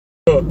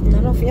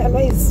None of your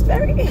is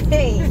very.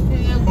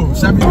 Oh,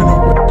 Shabby, you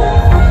know.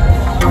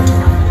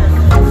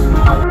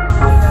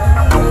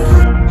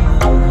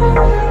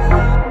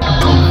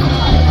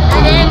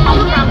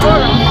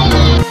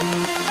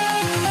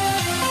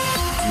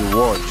 You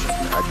watch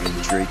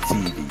Adventure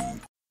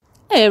TV.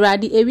 Hey,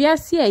 Raddy,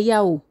 ewiase e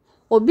ya o.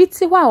 Obi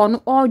ti hwa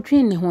ono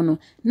odwen ne ho no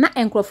na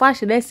enkrofo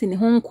ahyeresi ne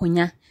ho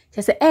nkonya.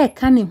 Kyese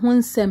ka ne ho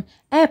nsem,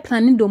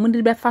 plan do mu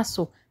de befa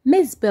so.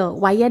 Mzbel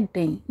waye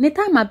den. Ne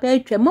time ba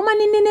atwa moma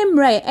ne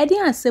mra e de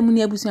asem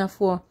ne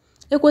abusuafo.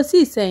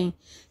 Ekosi sen.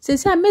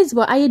 Sesi a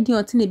Mzbel aye din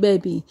oti ne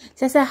baby.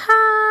 Kyese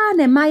ha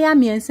ne maya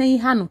miensen yi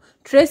ha no.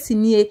 Tracy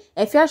nie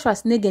efia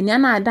hwas ne ganya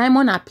na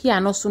diamond apia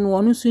no so no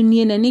onu so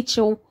nie na ne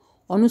chew.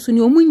 Onu so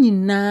ne omu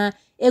nyina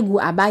egu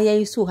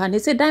abaye so ha ne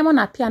se diamond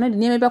apia no de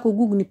ne mebe ko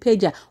google ni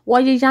page a wo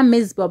yeja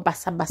Mzbel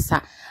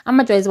basa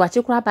amajoyze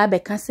wache kura ba be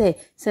ka se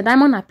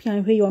diamond apia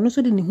hwe ye onu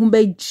so de ne hu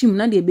ba jim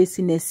na de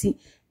besi nasi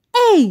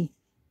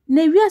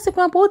na wiase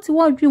kwa po ti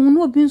wo dwen hu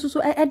no obi nso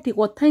so de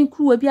wotan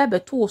kruwa bi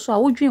abeto so a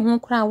wo dwen hu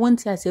kra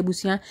wonti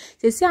asebusua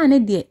sesi ane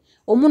de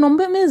omu no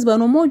Mzbel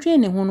no mo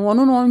dwen ne hu no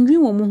ono no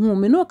ndwen wo mu hu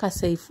me no ka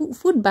say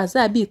food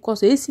bazaar bi because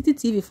city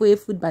tv for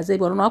food bazaar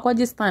bi ono no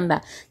akwaje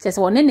standard sesi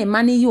wone ne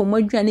mane yi o mo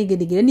dwane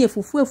gedegede na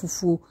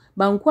efufu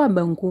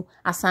banku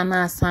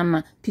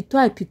asana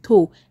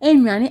pito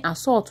enwane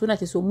assault na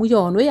sesi omu ye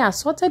ono ye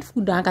assorted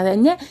food an ka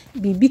nye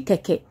bibi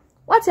keke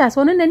what ya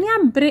so no nani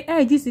ambre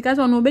ji sika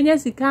so no benya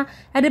sika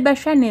de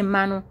behwe ne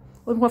ma no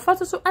onkofa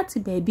so ati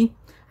baabi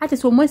ati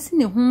so mo si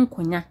ne hu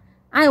nkonya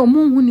ai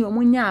omu hu ni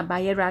omu nya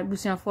abaye ra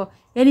busuafo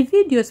ye di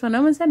videos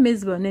na mo se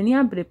Mzbel nani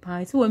ambre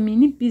pa se wo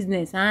mini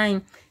business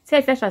ai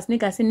se fashion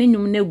sneaker se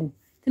nenum negu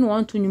tin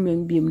won to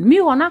nyum biem mi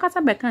ho na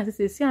kata be kan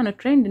se si an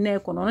trend na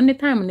ekọ no ne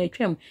time na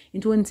twam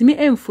nti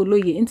wontimi follow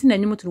ye nti na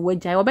nyum to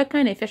wajai wo be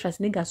kan na fashion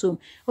sneaker so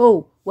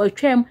oh wo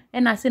twam e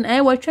na se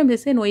na wo twam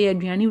se no ye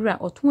aduane wura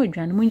oton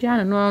aduane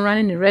munja no run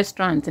in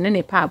restaurant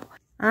ne pub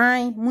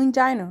ai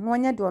munja no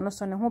nya de ono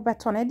so ne ho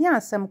beto na de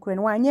ansem kure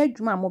no anya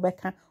adwuma mo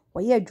beka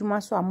wo ye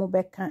adwuma so amo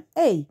beka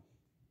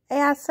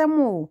asem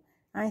o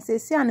ai se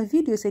si an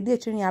video se de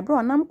twini abro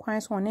onam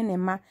kwan so ne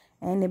ma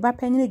ne ba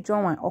panyine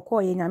John wa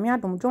okoye nyame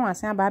adom John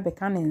asan ba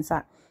beka ne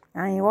nsa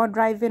an wo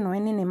drive no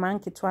ne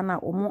manketwa na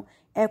omo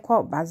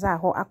eko bazaar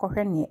ho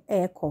akohwe ne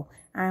eko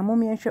an mo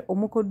mienhwe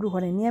omo kodu ho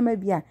ne niam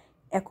bia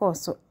eko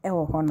so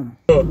ewo ho no.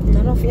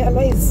 None of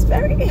your is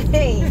very.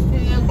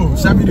 Oh,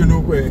 Shabby, you know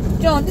where.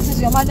 John, this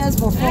is your mother's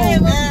phone.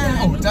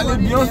 Oh, tell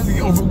me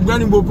of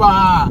Granny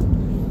Bopa.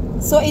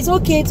 So it's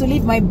okay to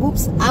leave my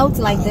boobs out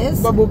like this?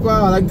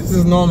 Bopa, like this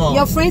is normal.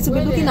 Your friends will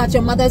be looking at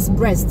your mother's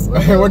breasts.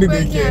 What do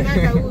they care?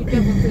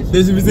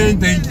 They should be saying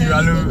thank you.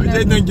 Hello.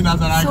 Thank you,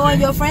 so when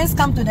your friends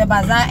come to the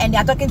bazaar and they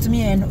are talking to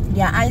me and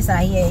their eyes are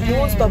here, you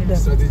won't stop them.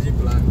 Strategy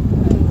plan.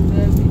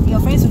 Your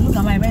friends will look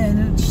at my bed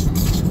and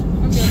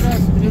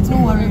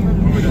don't worry.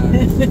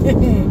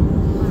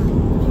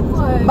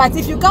 But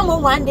if you come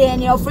home one day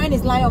and your friend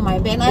is lying on my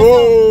bed, I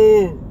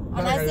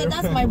say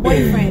that's my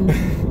boyfriend.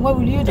 What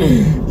will you do?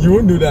 You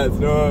won't do that,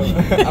 no.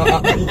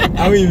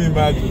 I won't even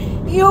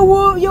imagine. You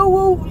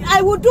will.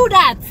 I will do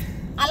that.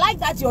 I like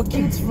that your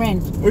cute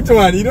friend. Which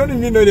one? You don't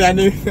even know their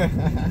name.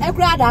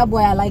 That boy,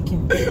 I like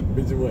him.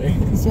 Which boy?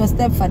 It's your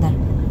stepfather.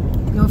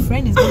 Your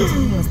friend is going to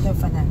be your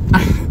stepfather.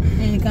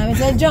 And you come and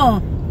say,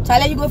 John,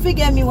 Charlie, you go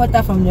figure me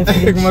water from the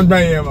fridge. Come on,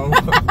 bring him,